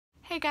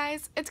Hey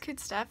guys, it's Cute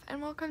Steph,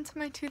 and welcome to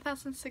my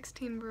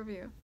 2016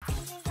 review.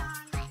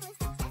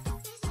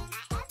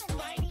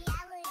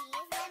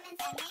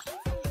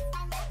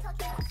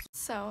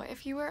 So,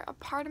 if you were a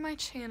part of my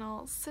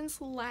channel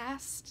since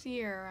last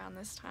year around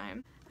this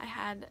time, I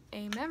had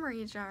a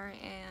memory jar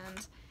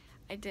and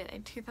I did a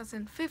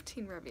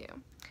 2015 review.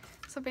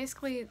 So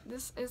basically,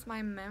 this is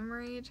my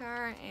memory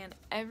jar and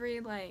every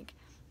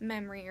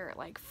memory or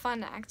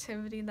fun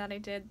activity that I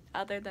did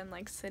other than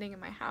sitting in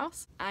my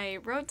house, I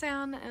wrote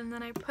down and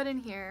then I put in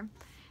here.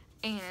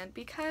 And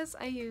because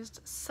I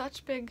used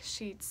such big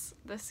sheets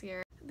this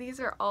year, these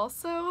are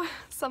also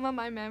some of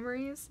my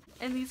memories,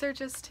 and these are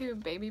just two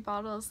baby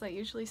bottles that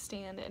usually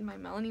stand in my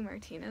Melanie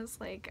Martinez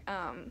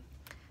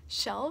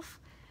shelf,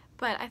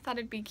 but I thought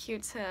it'd be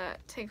cute to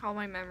take all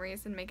my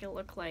memories and make it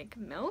look like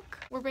milk.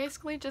 We're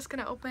basically just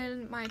gonna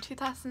open my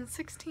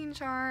 2016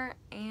 jar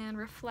and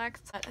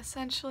reflect.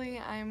 Essentially,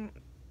 I'm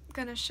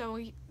gonna show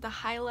you the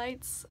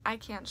highlights. I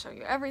can't show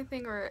you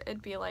everything or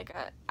it'd be like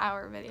an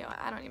hour video.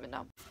 I don't even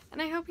know.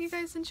 And I hope you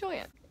guys enjoy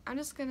it. I'm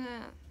just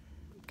gonna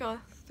go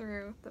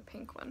through the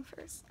pink one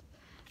first.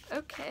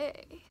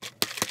 Okay.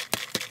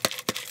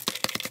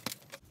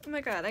 Oh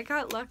my god, I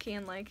got lucky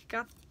and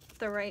got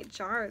the right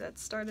jar that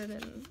started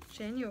in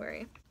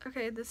January.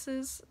 Okay, this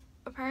is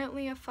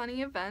apparently a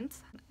funny event.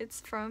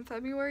 It's from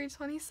February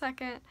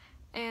 22nd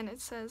and it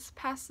says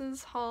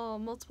passes hall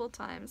multiple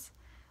times.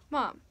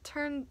 Mom,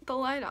 turn the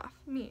light off.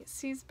 Me,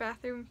 sees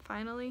bathroom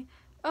finally.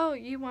 Oh,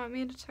 you want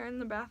me to turn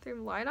the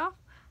bathroom light off?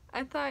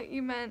 I thought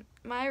you meant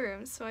my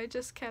room, so I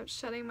just kept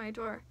shutting my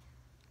door.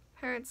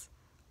 Parents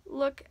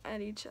look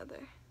at each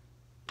other.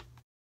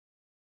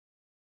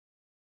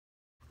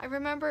 I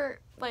remember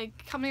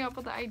coming up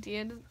with the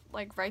idea to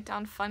write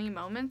down funny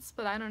moments,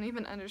 but I don't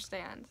even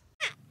understand.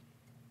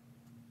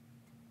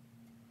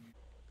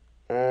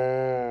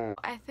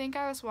 I think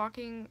I was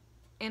walking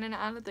in and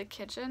out of the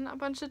kitchen a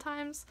bunch of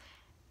times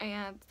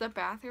and the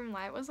bathroom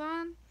light was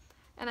on,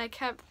 and I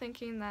kept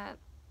thinking that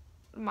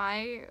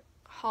my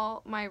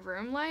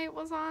room light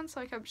was on,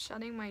 so I kept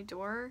shutting my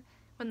door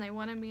when they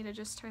wanted me to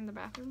just turn the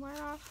bathroom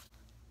light off.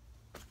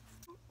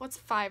 What's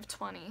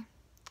 5:20?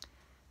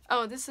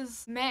 Oh, this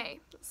is May,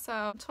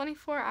 so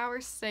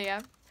 24-hour stay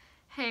up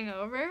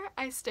hangover.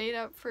 I stayed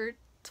up for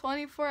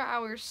 24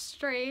 hours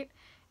straight,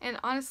 and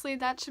honestly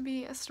that should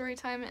be a story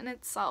time in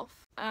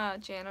itself.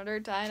 Janitor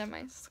died at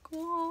my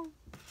school.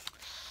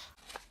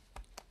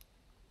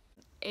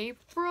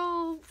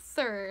 April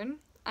 3rd,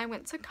 I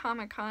went to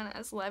Comic-Con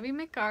as Levy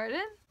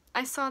McGarden.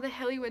 I saw the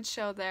Hillywood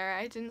show there.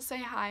 I didn't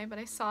say hi, but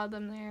I saw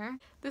them there.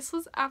 This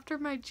was after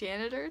my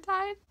janitor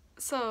died.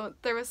 So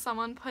there was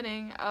someone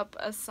putting up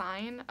a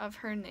sign of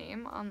her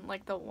name on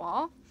the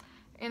wall,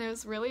 and it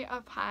was really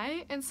up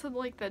high, and so it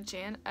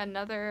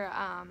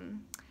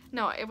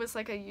was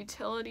a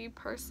utility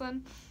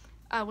person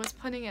was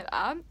putting it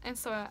up, and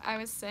so I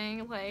was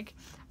saying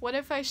what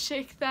if I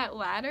shake that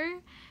ladder?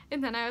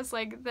 And then I was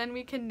then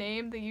we can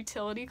name the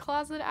utility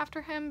closet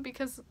after him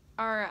because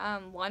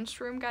our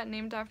lunchroom got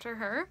named after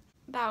her.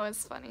 That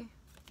was funny.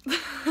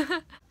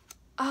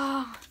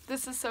 Oh,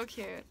 this is so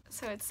cute.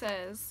 So it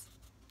says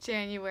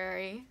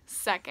January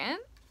 2nd,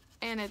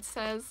 and it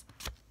says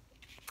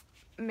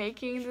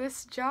making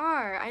this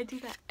jar. I do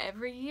that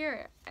every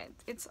year.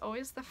 It's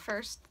always the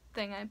first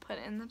thing I put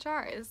in the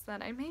jar is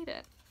that I made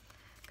it,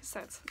 because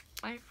that's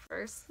my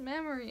first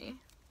memory.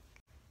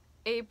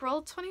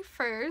 April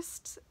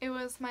 21st, it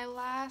was my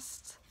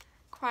last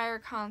choir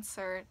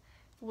concert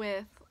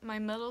with my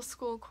middle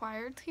school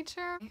choir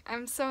teacher.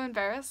 I'm so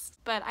embarrassed,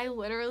 but I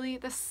literally,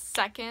 the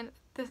second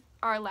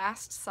our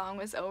last song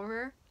was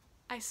over,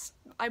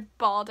 I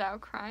bawled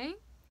out crying.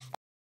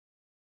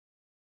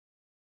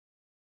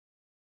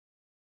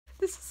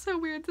 This is so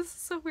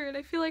weird,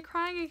 I feel like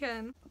crying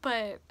again.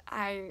 But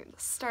I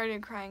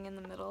started crying in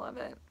the middle of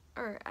it,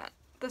 or at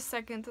the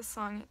second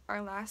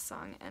our last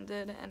song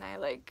ended, and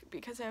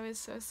because I was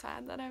so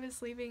sad that I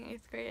was leaving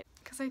 8th grade,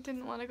 because I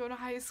didn't want to go to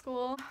high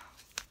school.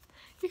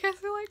 You guys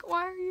are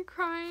why are you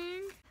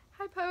crying?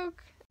 Hi,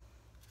 Poke.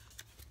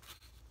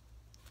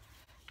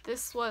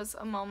 This was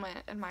a moment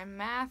in my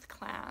math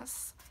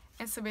class,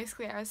 and so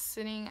basically I was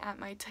sitting at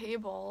my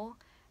table,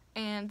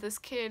 and this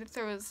kid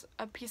throws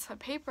a piece of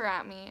paper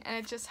at me, and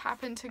it just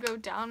happened to go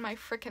down my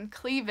frickin'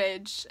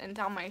 cleavage and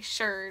down my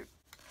shirt.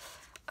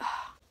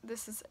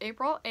 This is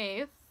April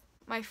 8th.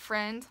 My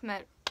friend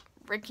met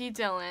Ricky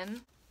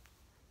Dillon.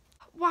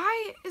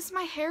 Why is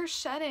my hair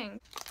shedding?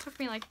 It took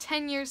me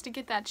 10 years to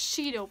get that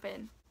sheet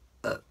open.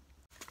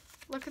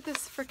 Look at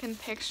this frickin'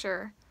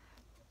 picture.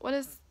 What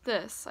is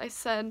this? I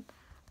said,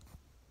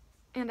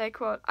 and I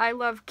quote, "I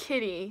love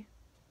kitty."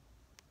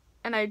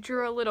 And I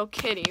drew a little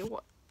kitty.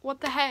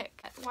 What the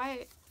heck?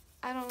 Why?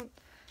 I don't...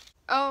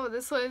 Oh,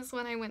 this was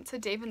when I went to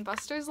Dave &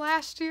 Buster's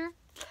last year.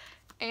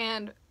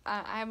 And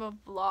I have a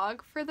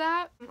vlog for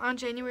that. On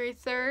January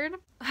 3rd,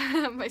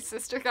 my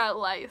sister got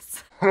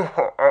lice.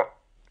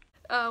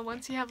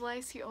 Once you have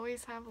lice, you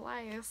always have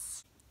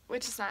lice.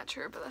 Which is not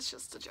true, but that's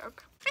just a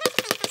joke.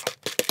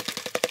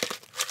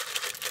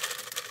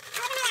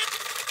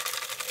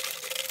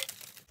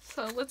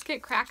 So let's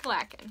get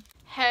crack-lacking.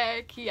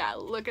 Heck yeah,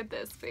 look at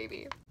this,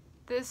 baby.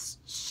 This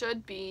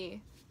should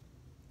be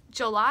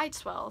July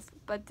 12th,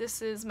 but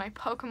this is my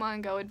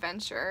Pokemon Go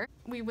adventure.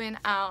 We went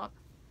out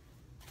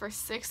for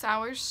 6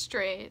 hours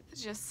straight,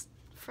 just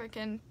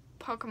freaking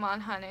Pokemon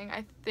hunting.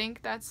 I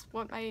think that's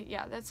what my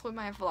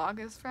vlog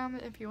is from,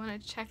 if you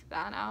want to check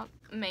that out.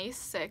 May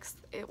 6th,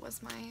 it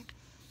was my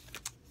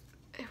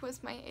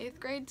 8th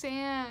grade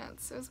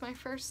dance. It was my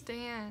first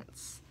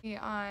dance.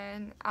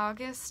 On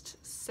August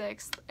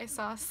 6th, I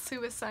saw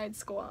Suicide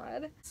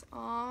Squad.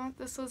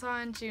 This was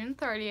on June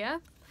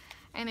 30th,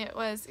 and it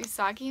was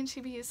Usagi and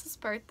Chibiusa's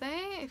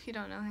birthday. If you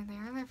don't know who they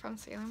are, they're from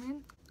Sailor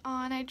Moon.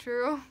 And I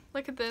drew,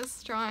 look at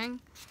this drawing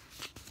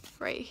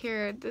right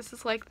here. This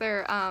is like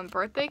their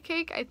birthday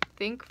cake, I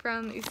think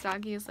from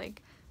Usagi's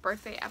like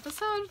birthday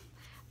episode.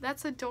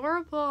 That's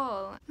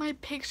adorable. My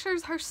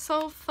pictures are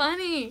so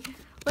funny.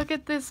 Look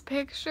at this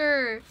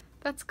picture.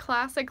 That's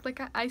classic.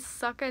 Like, I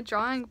suck at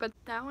drawing, but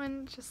that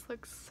one just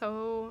looks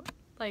so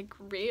like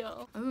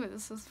real. Ooh,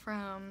 this is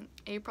from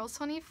April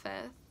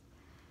 25th.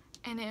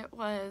 And it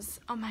was,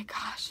 oh my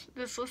gosh,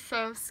 this was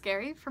so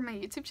scary for my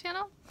YouTube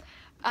channel.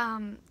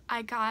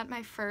 I got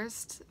my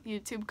first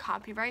YouTube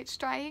copyright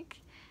strike,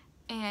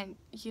 and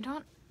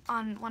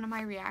on one of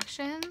my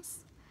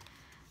reactions,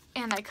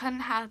 and I couldn't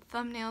have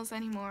thumbnails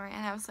anymore,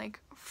 and I was like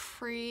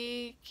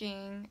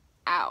freaking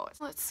out.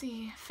 Let's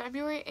see,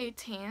 February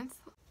 18th,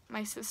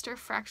 my sister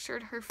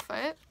fractured her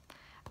foot,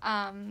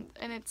 and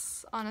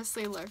it's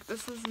honestly, look,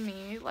 this is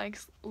me like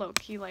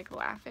low-key like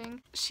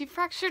laughing. She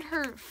fractured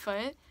her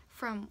foot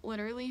from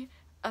literally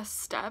a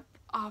step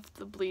off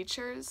the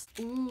bleachers.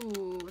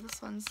 Ooh,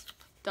 this one's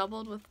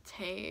doubled with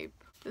tape.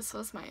 This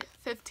was my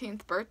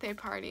 15th birthday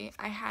party.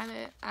 I had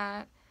it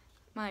at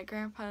my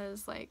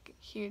grandpa's like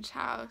huge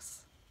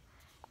house,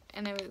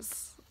 and it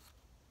was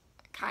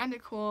kind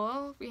of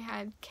cool. We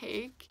had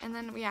cake, and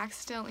then we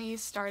accidentally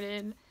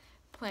started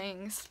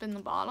playing Spin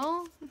the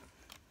Bottle.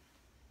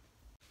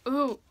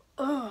 Ooh,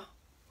 ugh,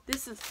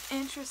 this is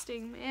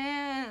interesting,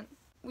 man.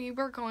 We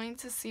were going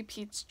to see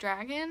Pete's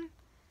Dragon,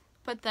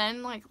 but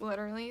then like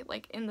literally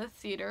like in the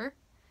theater,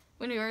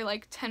 when we were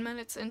like 10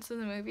 minutes into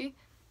the movie,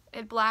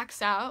 it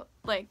blacks out,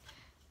 like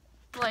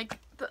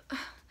the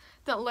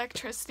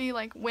electricity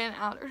like went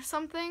out or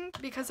something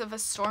because of a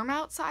storm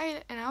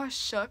outside, and I was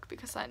shook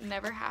because that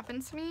never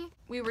happened to me.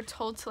 We were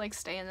told to like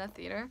stay in the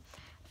theater,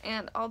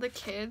 and all the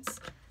kids,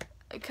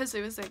 because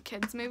it was a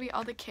kids movie,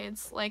 all the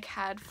kids like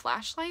had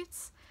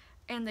flashlights,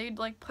 and they'd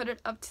like put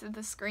it up to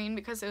the screen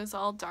because it was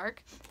all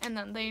dark, and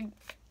then they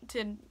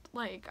did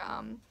like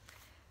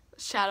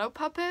shadow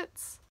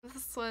puppets.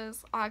 This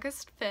was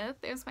August 5th.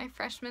 It was my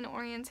freshman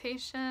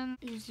orientation.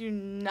 You do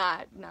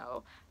not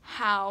know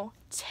how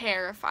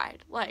terrified.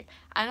 Like,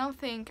 I don't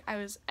think I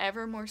was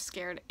ever more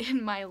scared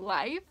in my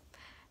life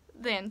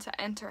than to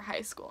enter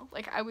high school.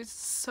 Like, I was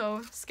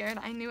so scared.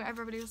 I knew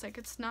everybody was like,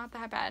 it's not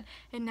that bad.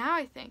 And now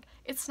I think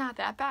it's not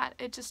that bad.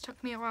 It just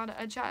took me a while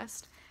to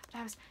adjust. But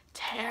I was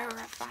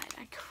terrified.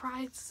 I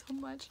cried so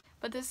much.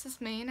 But this is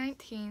May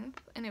 19th,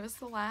 and it was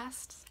the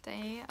last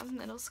day of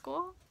middle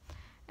school.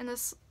 And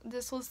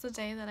this was the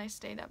day that I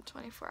stayed up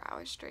 24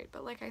 hours straight.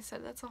 But like I said,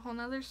 that's a whole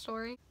nother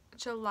story.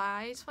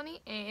 July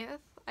 28th,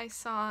 I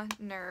saw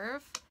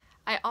Nerve.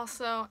 I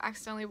also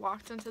accidentally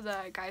walked into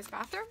the guy's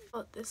bathroom.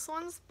 But this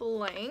one's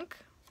blank.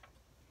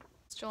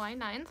 It's July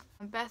 9th.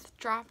 Beth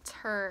dropped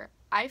her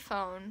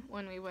iPhone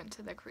when we went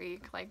to the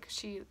creek. Like,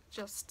 she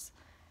just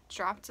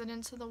dropped it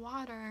into the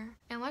water.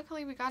 And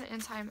luckily we got it in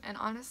time, and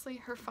honestly,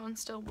 her phone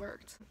still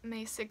worked.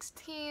 May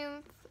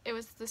 16th, it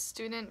was the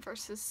student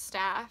versus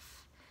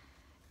staff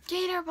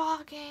Gator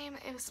ball game.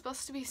 It was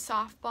supposed to be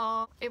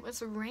softball. It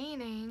was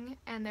raining,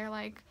 and they're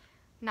like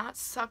not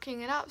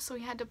sucking it up, so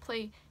we had to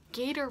play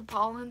Gator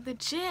ball in the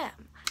gym.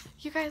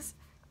 You guys,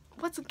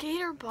 what's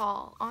Gator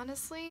ball?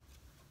 Honestly,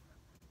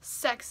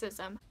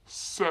 sexism.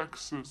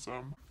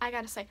 Sexism. I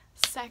gotta say,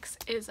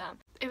 sexism.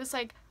 It was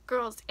like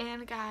girls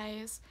and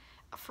guys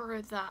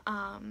for the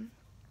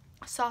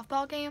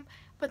softball game,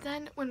 but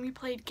then when we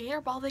played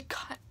Gator ball, they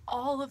cut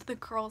all of the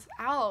girls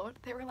out.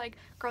 They were like,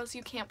 girls,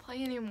 you can't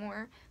play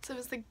anymore. So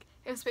it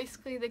was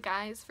basically the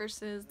guys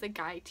versus the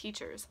guy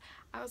teachers.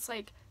 I was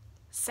like,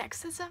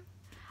 sexism?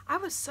 I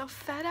was so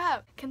fed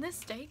up. Can this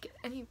day get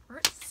any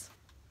worse?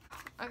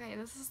 Okay,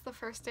 this is the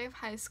first day of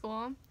high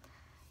school.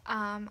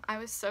 I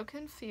was so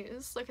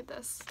confused. Look at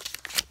this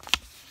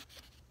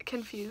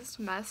confused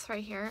mess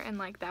right here, and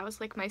like that was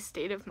like my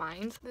state of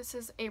mind. This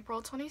is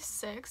April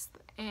 26th,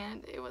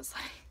 and it was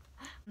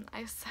like,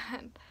 I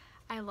said,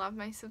 I love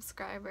my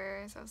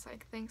subscribers. I was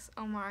like, thanks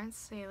Omar and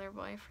Sailor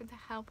Boy for the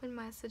help and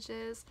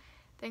messages.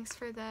 Thanks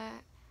for the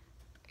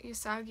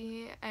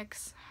Usagi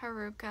x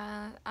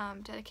Haruka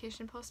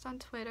dedication post on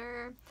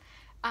Twitter.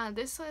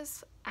 This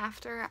was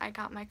after I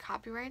got my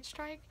copyright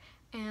strike,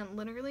 and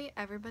literally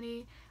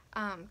everybody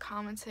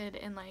commented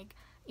and like,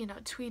 you know,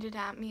 tweeted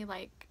at me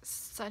like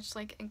such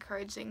like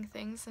encouraging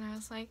things, and I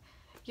was like,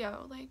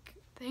 yo, like,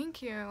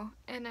 thank you.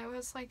 And it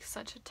was like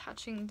such a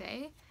touching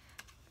day.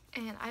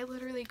 and I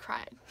literally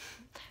cried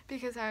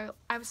because I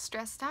was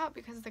stressed out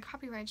because of the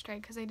copyright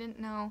strike, because I didn't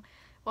know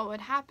what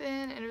would happen,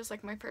 and it was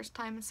like my first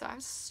time, and so I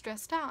was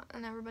stressed out,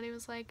 and everybody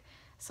was like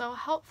so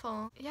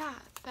helpful. Yeah,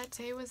 that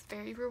day was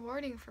very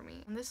rewarding for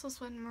me. And this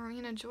was when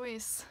Marina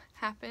Joyce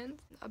happened.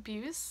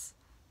 Abuse?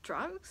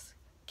 Drugs?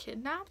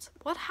 Kidnapped?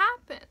 What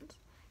happened?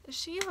 Is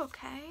she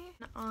okay?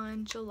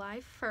 On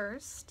July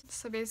 1st,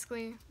 so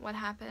basically what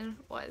happened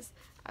was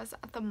I was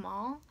at the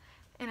mall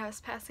and I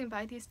was passing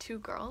by these two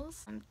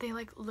girls. They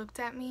like looked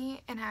at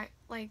me and I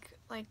like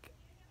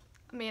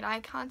made eye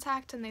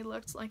contact, and they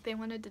looked like they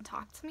wanted to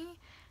talk to me,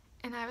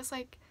 and I was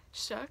like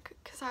shook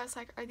because I was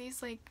like, are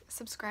these like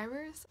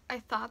subscribers? I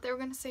thought they were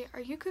gonna say,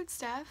 are you good,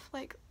 Steph?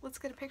 Like, let's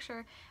get a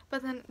picture.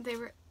 But then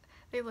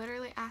they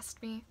literally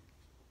asked me,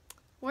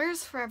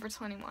 where's Forever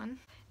 21?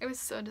 It was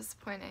so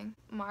disappointing.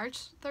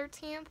 March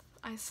 13th,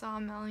 I saw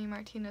Melanie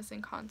Martinez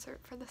in concert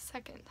for the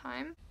second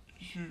time.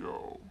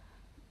 Yo.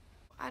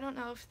 I don't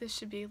know if this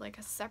should be like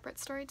a separate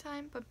story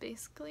time, but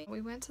basically we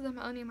went to the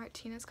Melanie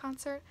Martinez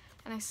concert,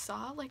 and I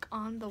saw like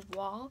on the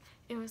wall,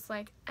 it was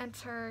like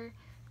enter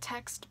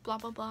text blah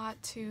blah blah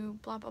to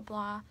blah blah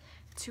blah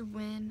to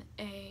win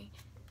a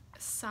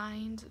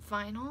signed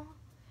vinyl.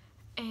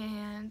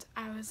 And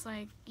I was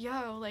like,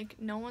 yo, like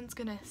no one's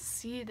gonna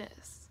see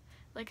this.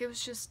 Like, it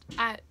was just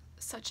at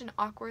such an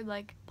awkward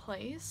like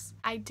place.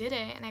 I did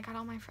it, and I got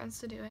all my friends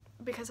to do it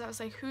because I was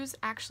like, who's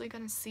actually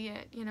gonna see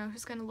it, you know,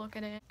 who's gonna look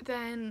at it?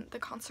 Then the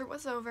concert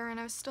was over and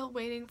I was still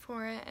waiting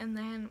for it, and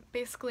then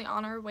basically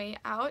on our way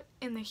out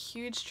in the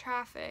huge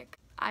traffic,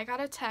 I got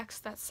a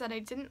text that said I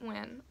didn't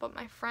win, but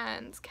my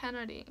friend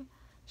Kennedy,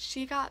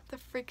 she got the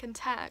freaking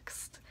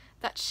text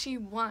that she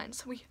won.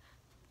 So we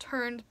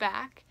turned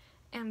back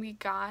and we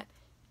got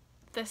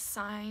the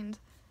signed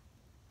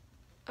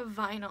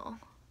vinyl,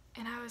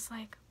 and I was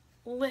like,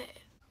 lit.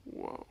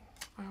 Whoa,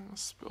 I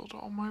almost spilled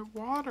all my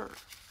water.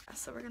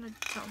 So we're gonna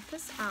dump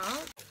this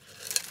out.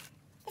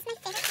 This is my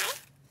favorite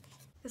part.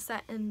 Is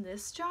that in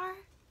this jar?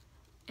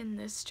 In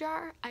this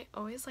jar, I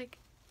always like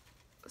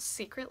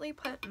secretly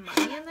put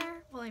money in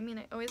there. Well, I mean,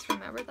 I always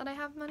remember that I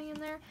have money in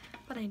there,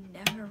 but I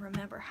never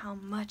remember how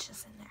much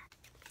is in there.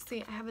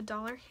 See, I have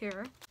 $1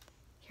 here.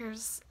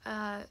 Here's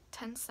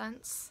 10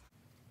 cents.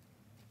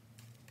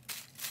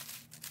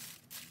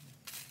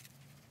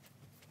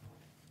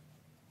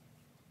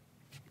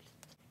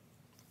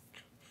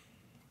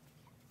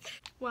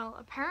 Well,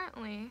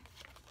 apparently,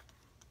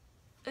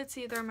 it's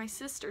either my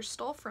sister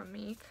stole from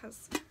me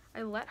because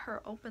I let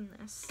her open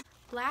this.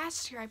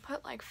 Last year, I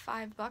put like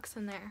 $5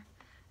 in there.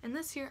 And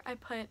this year, I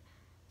put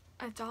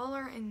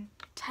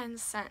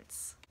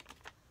 $1.10.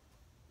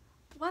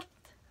 What?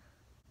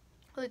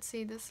 Let's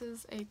see, this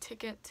is a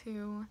ticket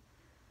to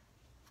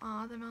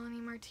the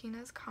Melanie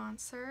Martinez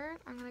concert.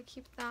 I'm gonna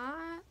keep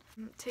that.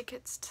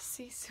 Tickets to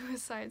see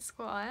Suicide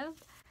Squad.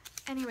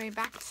 Anyway,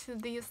 back to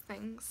these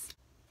things.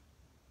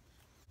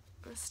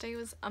 This day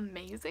was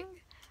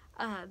amazing.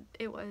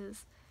 It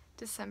was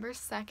December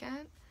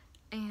 2nd,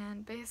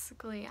 and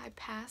basically I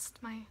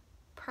passed my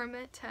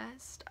permit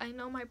test. I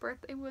know my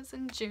birthday was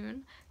in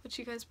June, which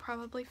you guys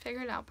probably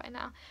figured out by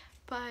now,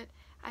 but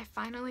I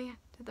finally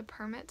did the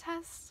permit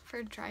test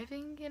for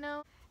driving, you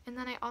know, and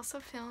then I also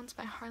filmed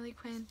my Harley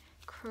Quinn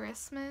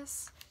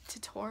Christmas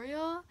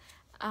tutorial.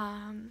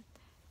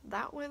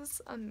 That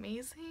was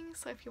amazing,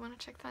 so if you want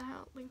to check that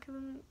out, link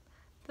in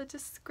the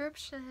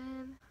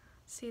description.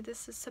 See,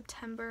 this is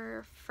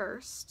September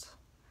 1st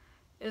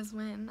is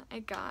when I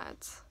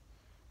got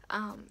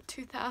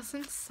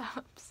 2,000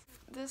 subs.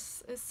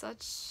 This is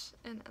such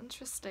an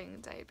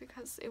interesting day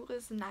because it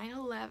was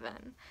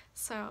 9/11,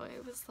 so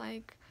it was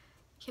like,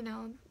 you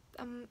know,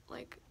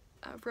 like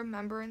a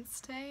remembrance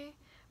day,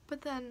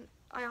 but then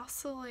I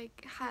also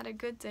like had a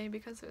good day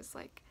because it was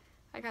like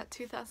I got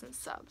 2,000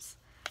 subs,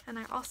 and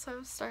I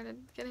also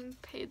started getting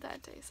paid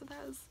that day, so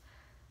that was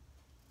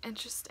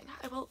interesting.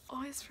 I will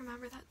always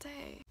remember that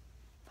day.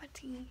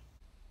 Buddy.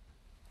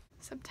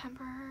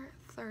 September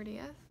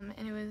 30th,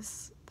 and it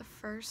was the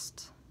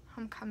first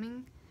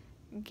homecoming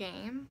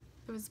game.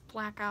 It was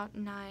blackout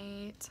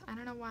night. I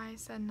don't know why I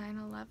said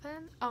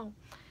 9/11. Oh,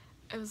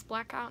 it was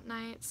blackout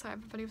night, so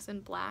everybody was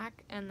in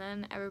black, and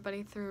then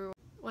everybody threw,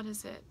 what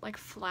is it, like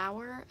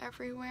flour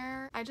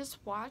everywhere. I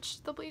just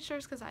watched the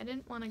bleachers because I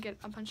didn't want to get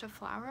a bunch of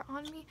flour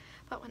on me,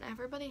 but when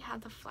everybody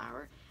had the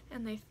flour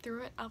and they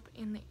threw it up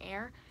in the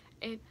air,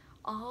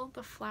 all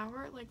the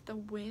flour, like the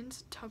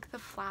wind took the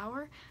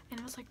flour, and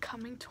it was like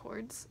coming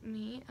towards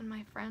me and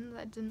my friend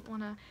that didn't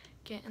want to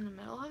get in the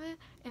middle of it,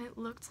 and it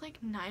looked like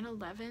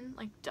 9/11,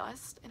 like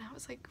dust, and I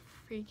was like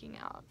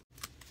freaking out.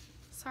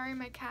 Sorry,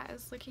 my cat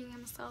is licking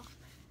himself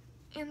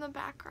in the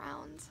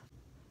background.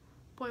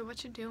 Boy,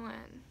 what you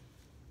doing?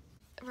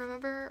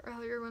 Remember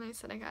earlier when I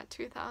said I got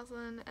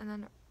 2,000, and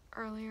then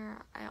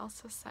earlier I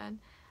also said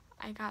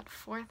I got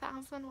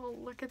 4,000? Well,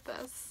 look at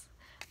this.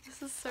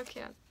 This is so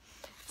cute.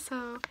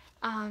 So,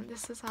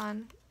 this is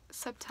on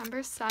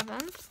September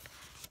 7th,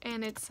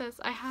 and it says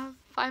I have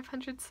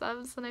 500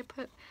 subs, and I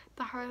put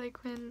the Harley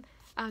Quinn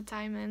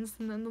diamonds,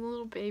 and then the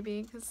little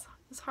baby, because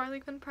is Harley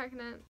Quinn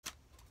pregnant?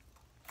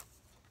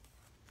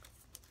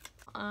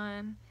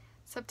 on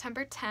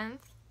September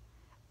 10th.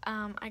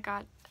 I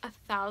got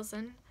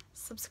 1,000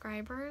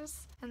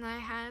 subscribers, and I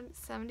had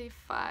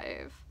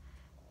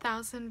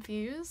 75,000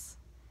 views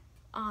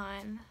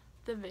on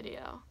the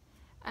video.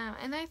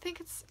 And I think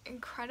it's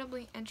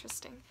incredibly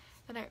interesting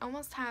that I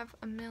almost have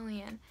 1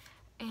 million,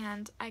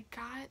 and I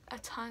got a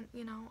ton,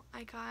 you know,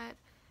 I got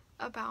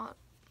about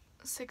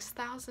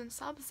 6,000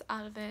 subs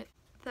out of it,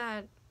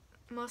 that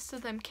most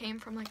of them came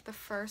from like the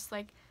first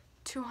like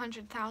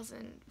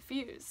 200,000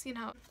 views, you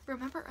know.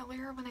 Remember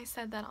earlier when I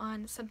said that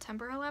on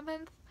September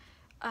 11th,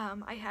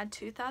 I had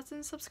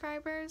 2,000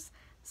 subscribers,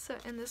 so,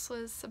 and this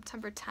was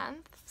September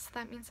 10th, so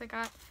that means I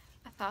got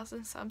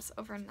 1,000 subs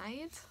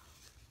overnight.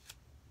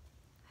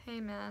 Hey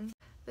man,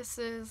 this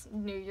is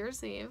New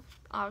Year's Eve.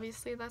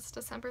 Obviously that's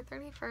December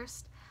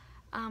 31st.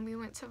 We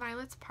went to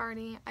Violet's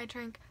party. I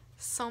drank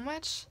so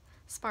much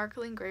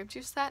sparkling grape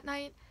juice that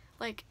night.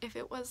 Like, if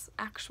it was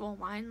actual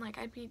wine, like,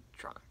 I'd be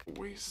drunk.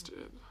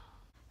 Wasted.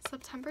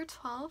 September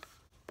 12th,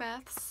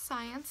 Beth's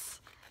science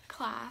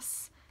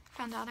class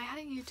found out I had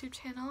a YouTube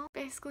channel.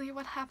 Basically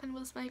what happened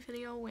was my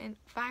video went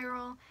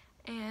viral,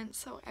 and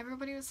so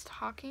everybody was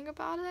talking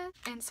about it,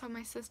 and so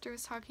my sister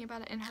was talking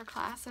about it in her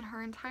class, and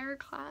her entire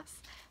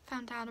class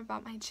found out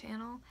about my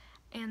channel,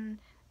 and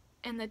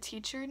the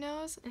teacher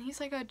knows, and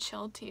he's like a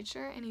chill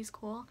teacher, and he's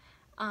cool,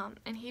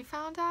 and he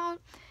found out,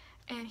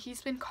 and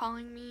he's been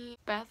calling me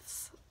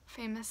Beth's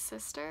famous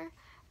sister,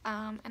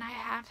 and I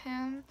have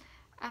him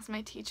as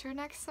my teacher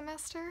next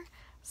semester,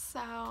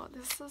 so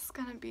this is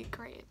gonna be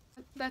great.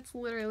 That's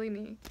literally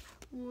me.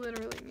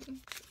 Literally me.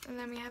 And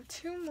then we have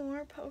two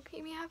more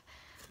Pokey. We have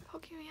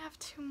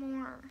two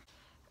more.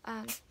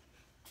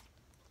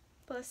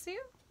 Bless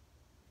you?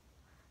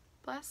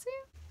 Bless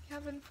you? You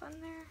having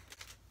fun there?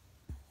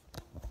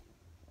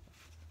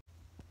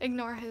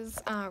 Ignore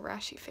his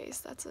rashy face.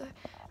 That's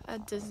a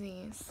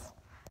disease.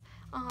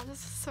 Oh, this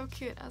is so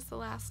cute as the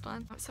last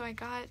one. So I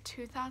got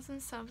 2,000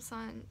 subs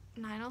on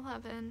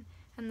 9/11,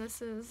 and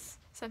this is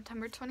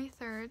September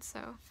 23rd,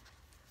 so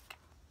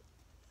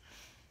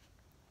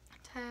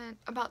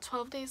about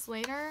 12 days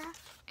later,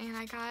 and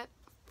I got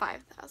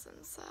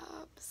 5,000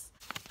 subs.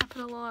 I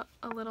put a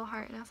little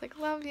heart, and I was like,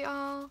 love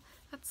y'all.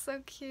 That's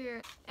so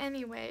cute.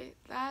 Anyway,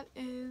 that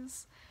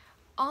is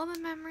all the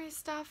memory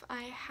stuff.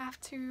 I have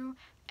to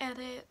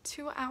edit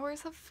 2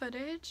 hours of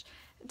footage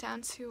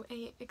down to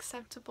a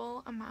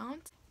acceptable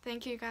amount.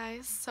 Thank you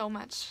guys so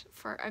much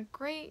for a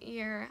great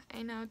year.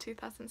 I know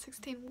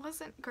 2016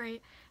 wasn't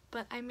great,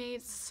 but I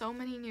made so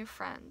many new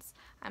friends.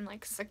 I'm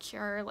like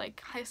secure,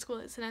 like high school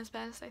isn't as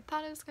bad as I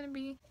thought it was gonna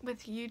be.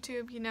 With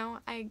YouTube, you know,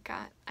 I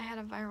had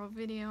a viral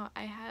video.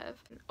 I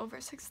have over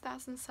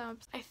 6,000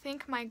 subs. I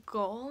think my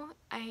goal,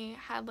 I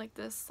had like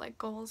this like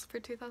goals for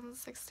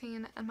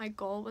 2016, and my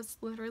goal was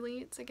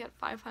literally to get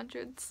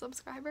 500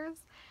 subscribers,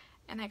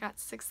 and I got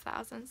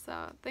 6,000,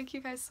 so thank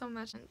you guys so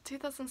much.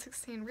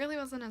 2016 really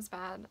wasn't as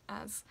bad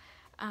as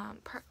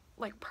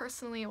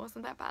personally it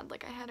wasn't that bad.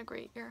 Like, I had a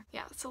great year.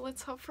 Yeah, so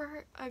let's hope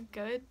for a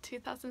good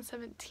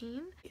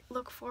 2017.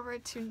 Look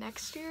forward to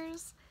next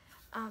year's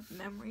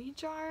memory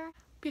jar.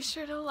 Be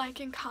sure to like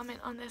and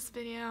comment on this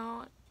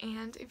video,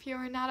 and if you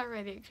are not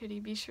already a Cootie,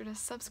 be sure to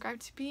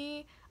subscribe to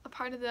be a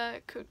part of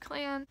the Coot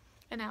clan,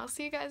 and I will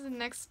see you guys in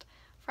next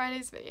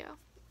Friday's video.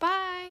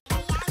 Bye!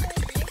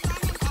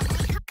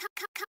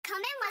 Come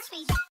and watch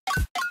me.